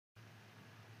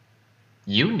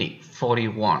Unit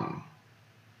 41.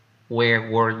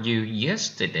 Where were you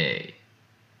yesterday?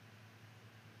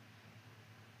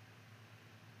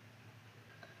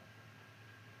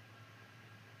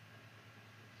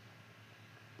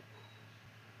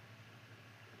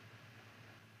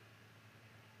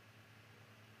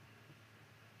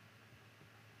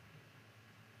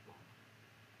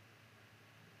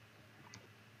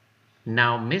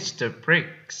 Now, Mr.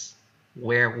 Briggs,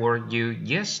 where were you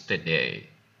yesterday?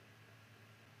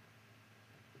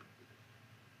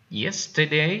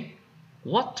 Yesterday?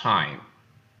 What time?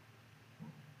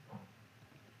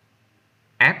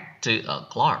 At 2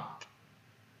 o'clock.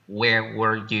 Where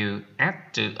were you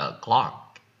at 2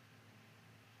 o'clock?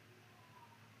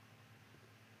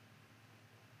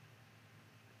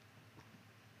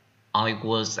 I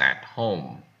was at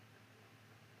home.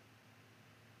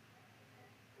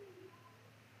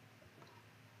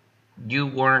 You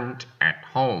weren't at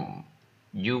home.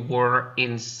 You were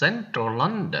in central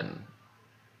London.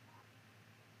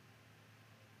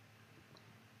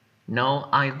 No,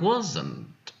 I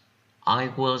wasn't. I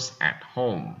was at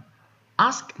home.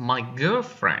 Ask my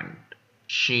girlfriend.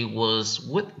 She was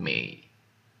with me.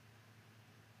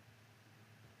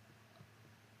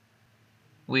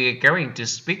 We're going to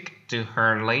speak to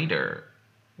her later.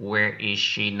 Where is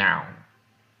she now?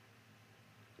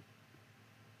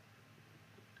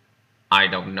 I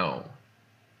don't know.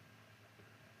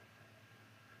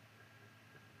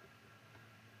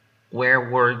 Where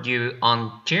were you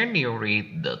on January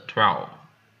the 12th?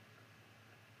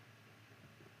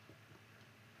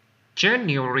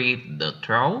 January the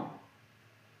 12th?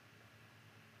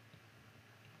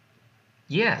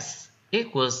 Yes,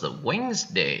 it was a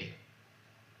Wednesday.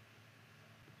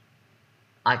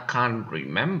 I can't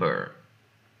remember.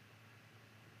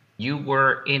 You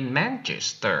were in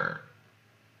Manchester.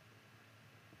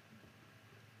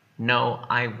 No,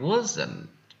 I wasn't.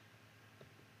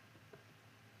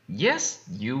 Yes,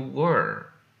 you were.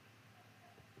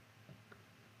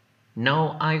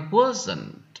 No, I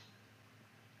wasn't.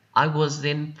 I was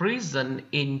in prison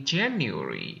in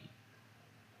January.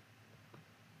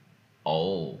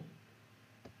 Oh.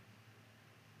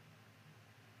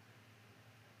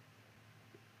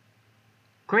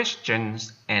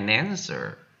 Questions and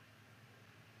answer.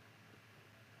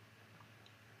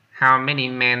 How many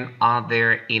men are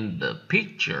there in the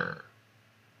picture?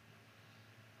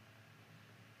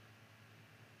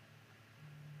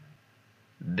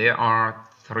 There are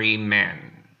 3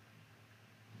 men.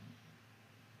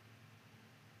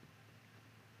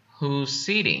 Who's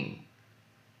sitting?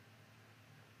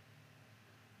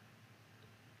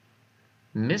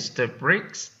 Mr.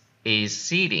 Briggs is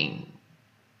sitting.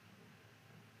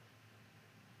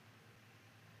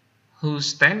 Who's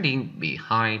standing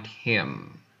behind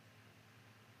him?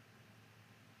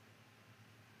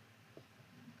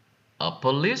 A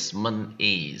policeman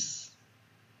is.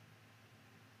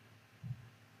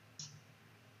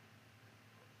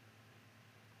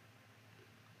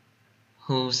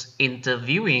 Who's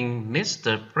interviewing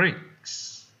Mr.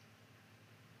 Briggs?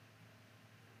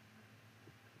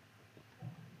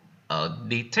 A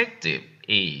detective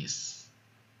is.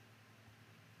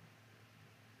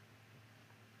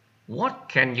 What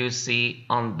can you see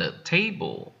on the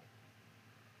table?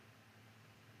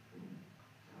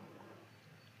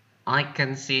 I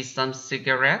can see some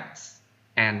cigarettes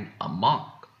and a mug.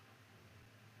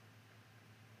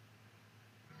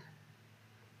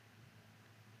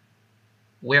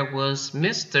 Where was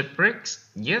Mr. Briggs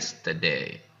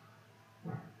yesterday?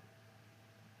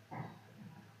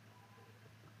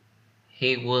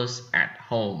 He was at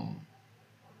home.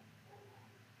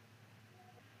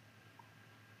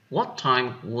 What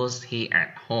time was he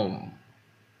at home?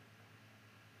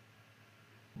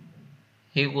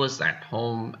 He was at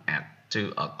home at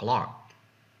 2 o'clock.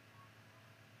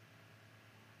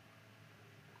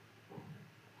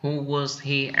 Who was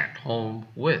he at home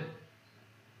with?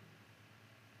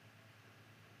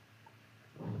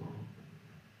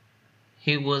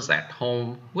 He was at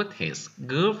home with his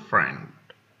girlfriend.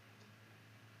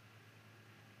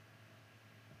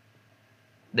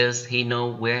 Does he know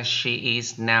where she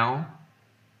is now?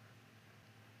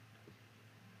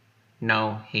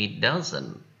 No, he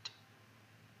doesn't.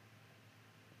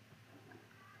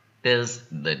 Does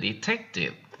the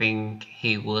detective think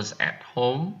he was at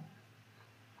home?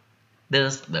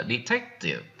 Does the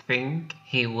detective think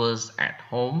he was at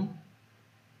home?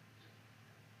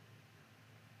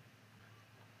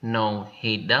 No,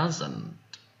 he doesn't.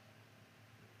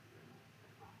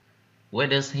 Where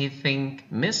does he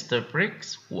think Mr.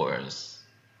 Briggs was?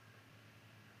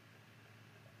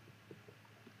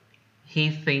 He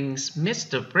thinks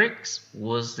Mr. Briggs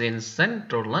was in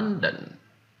central London.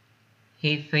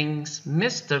 He thinks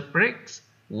Mr. Briggs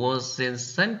was in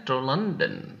central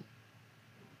London.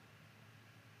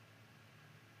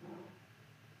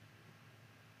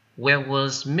 Where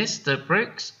was Mr.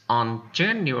 Briggs on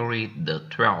January the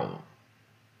 12th?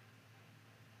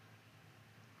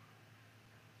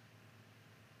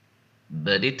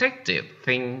 The detective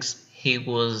thinks he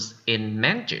was in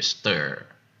Manchester.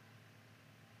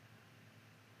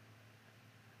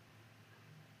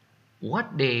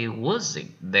 What day was it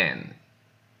then?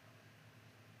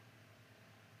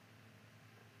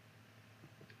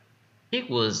 It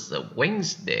was a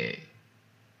Wednesday.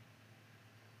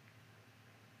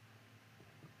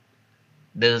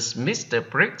 Does Mr.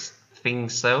 Briggs think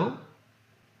so?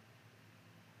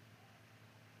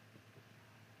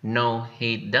 No,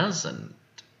 he doesn't.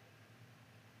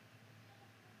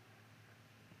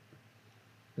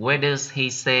 Where does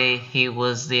he say he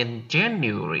was in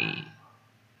January?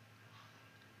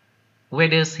 Where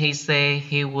does he say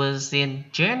he was in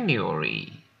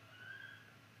January?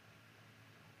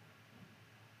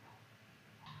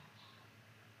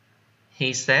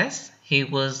 He says he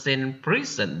was in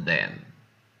prison then.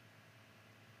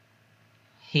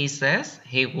 He says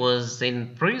he was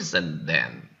in prison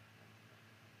then.